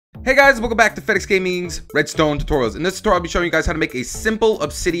Hey guys, welcome back to FedEx Gaming's Redstone Tutorials. In this tutorial, I'll be showing you guys how to make a simple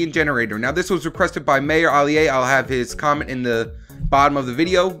obsidian generator. Now, this was requested by Mayor Ali. I'll have his comment in the bottom of the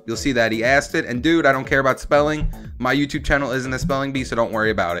video. You'll see that he asked it. And dude, I don't care about spelling. My YouTube channel isn't a spelling bee, so don't worry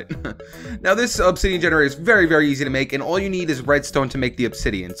about it. Now, this obsidian generator is very, very easy to make, and all you need is redstone to make the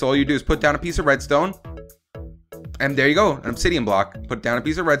obsidian. So all you do is put down a piece of redstone, and there you go, an obsidian block. Put down a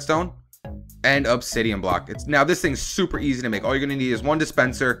piece of redstone and obsidian block. Now this thing's super easy to make. All you're gonna need is one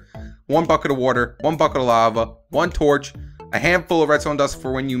dispenser, one bucket of water, one bucket of lava, one torch, a handful of redstone dust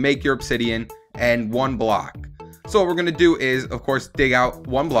for when you make your obsidian, and one block. So what we're gonna do is, of course, dig out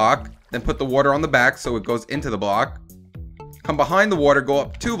one block, then put the water on the back so it goes into the block. Come behind the water, go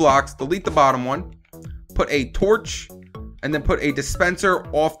up 2 blocks, delete the bottom one, put a torch, and then put a dispenser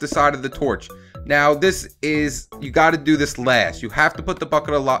off the side of the torch. Now this is, you got to do this last. You have to put the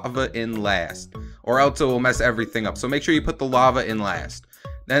bucket of lava in last, or else it will mess everything up. So make sure you put the lava in last.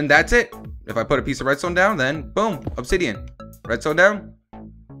 Then that's it. If I put a piece of redstone down, then boom, obsidian. Redstone down,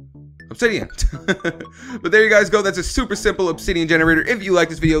 obsidian. But there you guys go. That's a super simple obsidian generator. If you like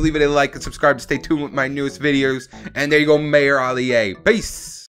this video, leave it a like and subscribe to stay tuned with my newest videos. And there you go, Mayor Ali. Peace.